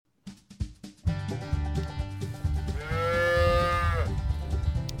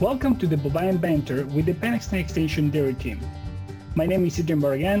Welcome to the Bovine Banter with the Penn Extension Dairy Team. My name is Adrian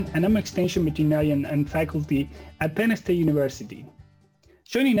Barragan, and I'm an Extension Veterinarian and faculty at Penn State University.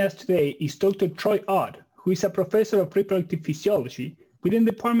 Joining us today is Dr. Troy Ott, who is a professor of reproductive physiology within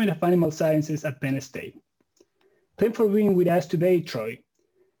the Department of Animal Sciences at Penn State. Thanks for being with us today, Troy.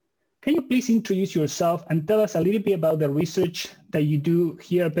 Can you please introduce yourself and tell us a little bit about the research that you do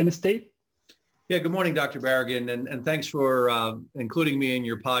here at Penn State? Yeah, good morning, Dr. Barragan, and thanks for including me in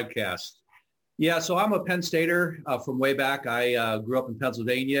your podcast. Yeah, so I'm a Penn Stater from way back. I grew up in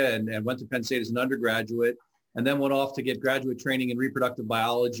Pennsylvania and went to Penn State as an undergraduate, and then went off to get graduate training in reproductive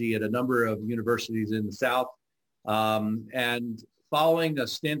biology at a number of universities in the South. And following a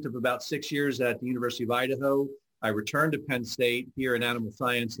stint of about 6 years at the University of Idaho, I returned to Penn State here in animal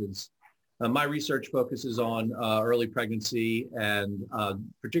sciences. My research focuses on early pregnancy and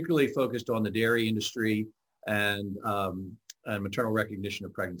particularly focused on the dairy industry and maternal recognition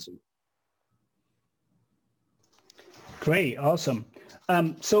of pregnancy. Great, awesome.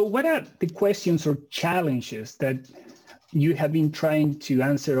 So what are the questions or challenges that you have been trying to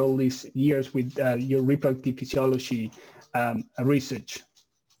answer all these years with your reproductive physiology research?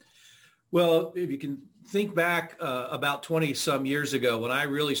 Well, if you can think back about 20 some years ago when I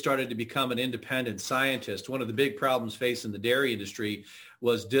really started to become an independent scientist, one of the big problems facing the dairy industry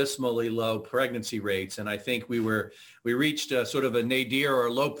was dismally low pregnancy rates. And I think we reached a sort of a nadir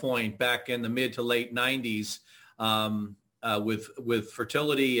or low point back in the mid to late 90s with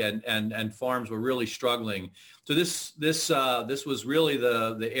fertility and farms were really struggling. So this was really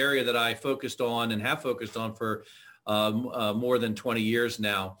the area that I focused on and have focused on for more than 20 years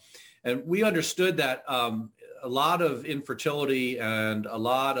now. And we understood that a lot of infertility and a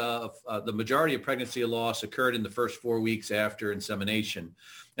lot of the majority of pregnancy loss occurred in the first 4 weeks after insemination.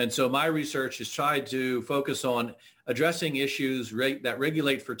 And so my research has tried to focus on addressing issues that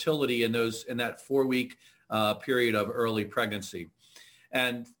regulate fertility in that 4-week period of early pregnancy.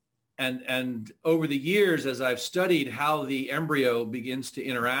 And over the years, as I've studied how the embryo begins to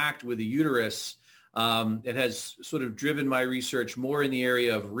interact with the uterus, it has sort of driven my research more in the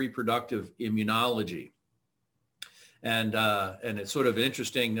area of reproductive immunology. And it's sort of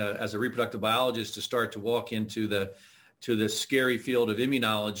interesting as a reproductive biologist to start to walk into the scary field of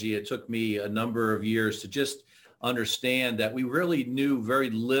immunology. It took me a number of years to just understand that we really knew very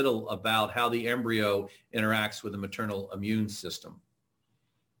little about how the embryo interacts with the maternal immune system.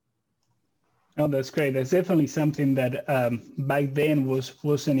 Oh, that's great. That's definitely something that back then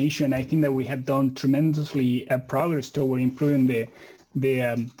was an issue, and I think that we have done tremendously progress toward improving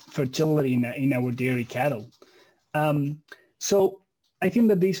the fertility in our dairy cattle. So I think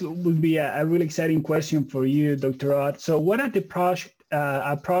that this would be a really exciting question for you, Dr. Ott. So what are the project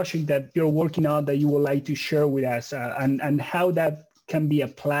that you're working on that you would like to share with us, and how that can be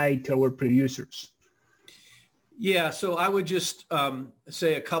applied to our producers? Yeah, so I would just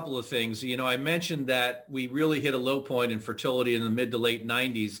say a couple of things. You know, I mentioned that we really hit a low point in fertility in the mid to late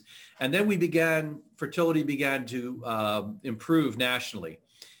 90s, and then fertility began to improve nationally.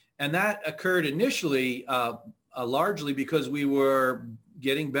 And that occurred initially largely because we were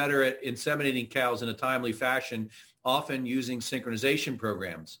getting better at inseminating cows in a timely fashion, often using synchronization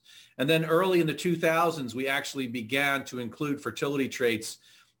programs. And then early in the 2000s, we actually began to include fertility traits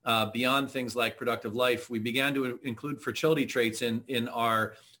beyond things like productive life. We began to include fertility traits in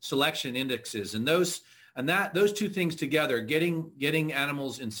our selection indexes, and those two things together, getting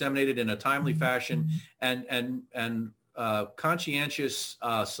animals inseminated in a timely fashion and conscientious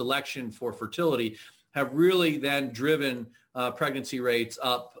selection for fertility, have really then driven pregnancy rates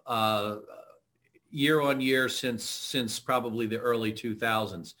up year on year since probably the early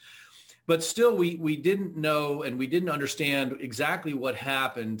 2000s. But still, we didn't know and we didn't understand exactly what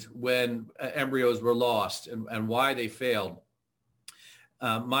happened when embryos were lost and why they failed.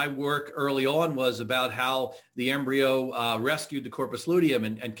 My work early on was about how the embryo rescued the corpus luteum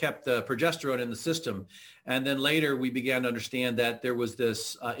and kept the progesterone in the system. And then later we began to understand that there was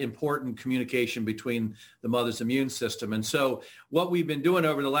this important communication between the mother's immune system. And so what we've been doing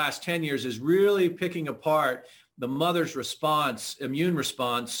over the last 10 years is really picking apart the mother's immune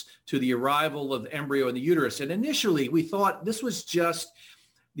response to the arrival of the embryo in the uterus. And initially we thought this was just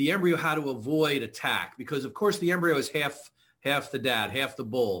the embryo had to avoid attack because, of course, the embryo is half the dad, half the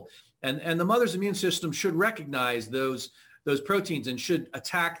bull. And the mother's immune system should recognize those proteins and should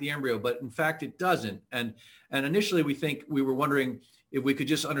attack the embryo, but in fact it doesn't. And initially we were wondering if we could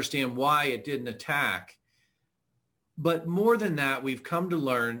just understand why it didn't attack. But more than that, we've come to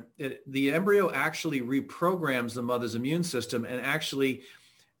learn that the embryo actually reprograms the mother's immune system and actually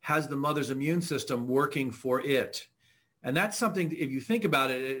has the mother's immune system working for it. And that's something, if you think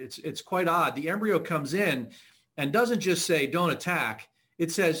about it, it's quite odd. The embryo comes in and doesn't just say, don't attack.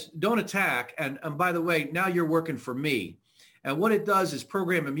 It says, don't attack. And by the way, now you're working for me. And what it does is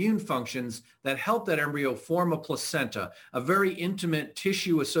program immune functions that help that embryo form a placenta, a very intimate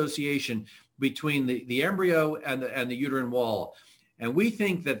tissue association between the embryo and the uterine wall. And we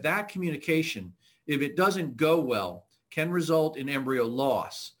think that that communication, if it doesn't go well, can result in embryo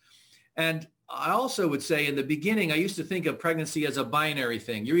loss. And I also would say in the beginning, I used to think of pregnancy as a binary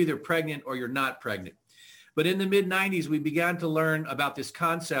thing. You're either pregnant or you're not pregnant. But in the mid-90s, we began to learn about this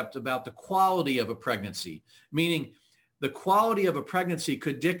concept about the quality of a pregnancy, meaning the quality of a pregnancy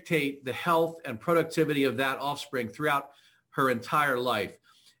could dictate the health and productivity of that offspring throughout her entire life.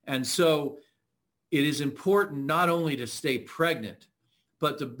 And so it is important not only to stay pregnant,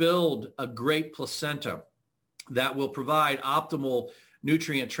 but to build a great placenta that will provide optimal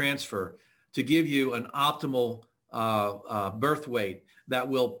nutrient transfer to give you an optimal birth weight that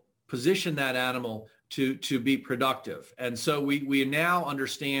will position that animal to be productive. And so we now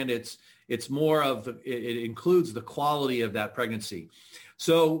understand it's more of, it includes the quality of that pregnancy.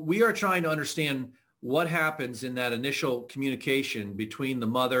 So we are trying to understand what happens in that initial communication between the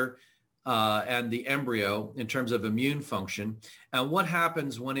mother and the embryo in terms of immune function, and what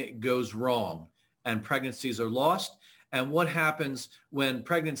happens when it goes wrong and pregnancies are lost, and what happens when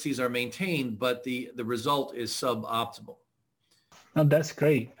pregnancies are maintained, but the result is suboptimal. Oh, that's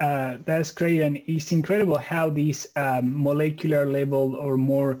great. That's great. And it's incredible how these molecular level or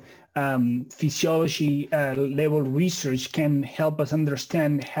more physiology level research can help us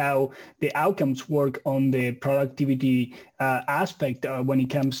understand how the outcomes work on the productivity aspect when it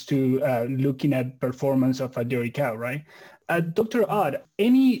comes to looking at performance of a dairy cow, right? Dr. Ott,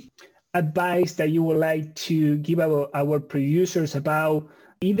 any advice that you would like to give our producers about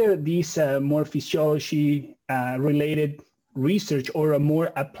either this more physiology related research or a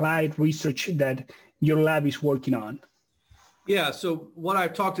more applied research that your lab is working on? Yeah, so what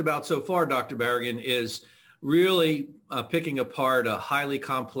I've talked about so far, Dr. Barragan, is really picking apart a highly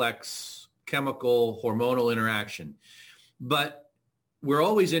complex chemical hormonal interaction. But we're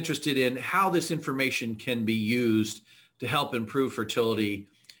always interested in how this information can be used to help improve fertility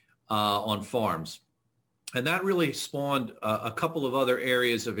on farms. And that really spawned a couple of other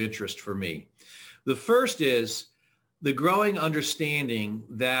areas of interest for me. The first is the growing understanding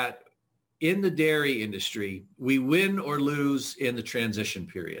that in the dairy industry, we win or lose in the transition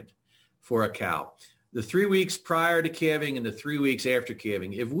period for a cow. The 3 weeks prior to calving and the 3 weeks after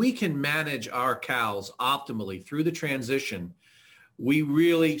calving, if we can manage our cows optimally through the transition, we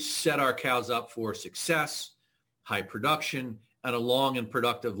really set our cows up for success, high production, and a long and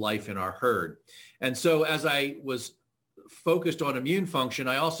productive life in our herd. And so as I was focused on immune function,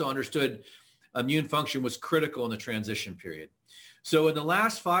 I also understood immune function was critical in the transition period. So in the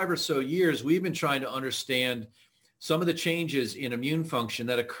last 5 or so years, we've been trying to understand some of the changes in immune function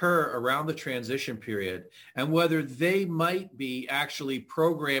that occur around the transition period and whether they might be actually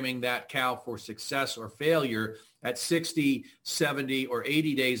programming that cow for success or failure at 60, 70, or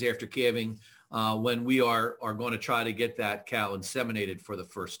 80 days after calving when we are going to try to get that cow inseminated for the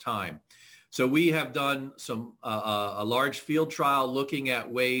first time. So we have done a large field trial looking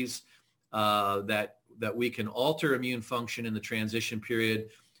at ways that we can alter immune function in the transition period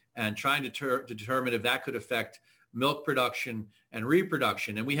and trying to determine if that could affect milk production and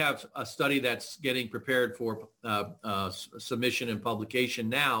reproduction. And we have a study that's getting prepared for submission and publication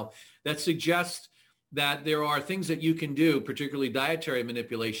now that suggests that there are things that you can do, particularly dietary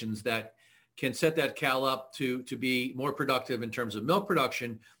manipulations, that can set that cow up to be more productive in terms of milk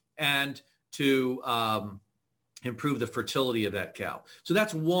production and to improve the fertility of that cow. So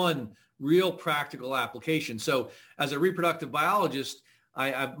that's one real practical application. So as a reproductive biologist,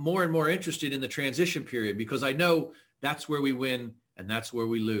 I'm more and more interested in the transition period because I know that's where we win and that's where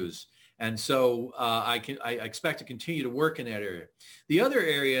we lose. And so I expect to continue to work in that area. The other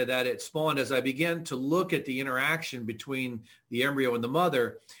area that it spawned as I began to look at the interaction between the embryo and the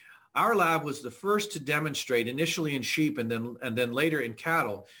mother, our lab was the first to demonstrate initially in sheep and then later in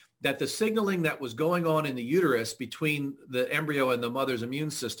cattle that the signaling that was going on in the uterus between the embryo and the mother's immune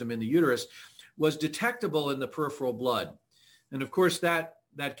system in the uterus was detectable in the peripheral blood. And of course, that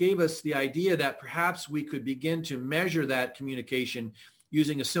gave us the idea that perhaps we could begin to measure that communication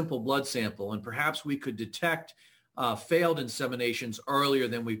using a simple blood sample, and perhaps we could detect failed inseminations earlier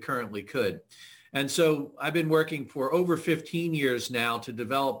than we currently could. And so I've been working for over 15 years now to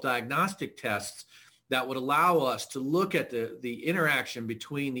develop diagnostic tests that would allow us to look at the interaction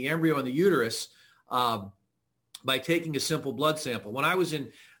between the embryo and the uterus by taking a simple blood sample. When I was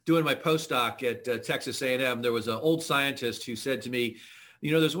in doing my postdoc at Texas A&M, there was an old scientist who said to me,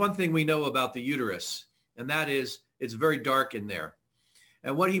 there's one thing we know about the uterus, and that is it's very dark in there.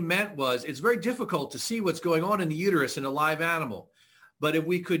 And what he meant was it's very difficult to see what's going on in the uterus in a live animal. But if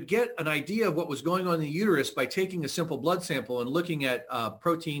we could get an idea of what was going on in the uterus by taking a simple blood sample and looking at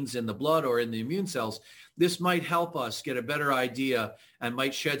proteins in the blood or in the immune cells, this might help us get a better idea and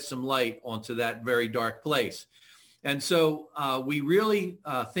might shed some light onto that very dark place. And so we really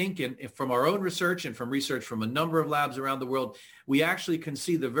think, from our own research and from research from a number of labs around the world, we actually can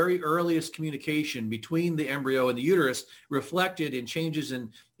see the very earliest communication between the embryo and the uterus reflected in changes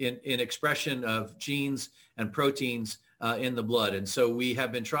in expression of genes and proteins in the blood. And so we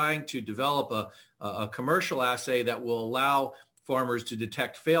have been trying to develop a commercial assay that will allow farmers to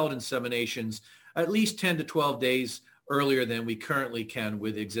detect failed inseminations at least 10 to 12 days earlier than we currently can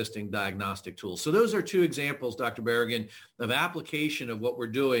with existing diagnostic tools. So those are two examples, Dr. Berrigan, of application of what we're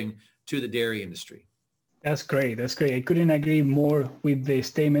doing to the dairy industry. That's great. That's great. I couldn't agree more with the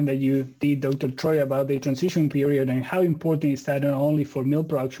statement that you did, Dr. Troy, about the transition period and how important is that not only for milk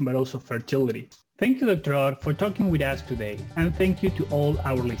production, but also fertility. Thank you, Dr. Ott, for talking with us today, and thank you to all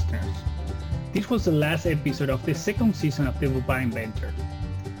our listeners. This was the last episode of the second season of the Bovine Inventor.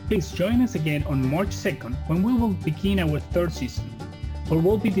 Please join us again on March 2nd when we will begin our third season, where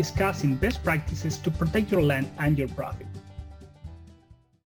we'll be discussing best practices to protect your land and your profit.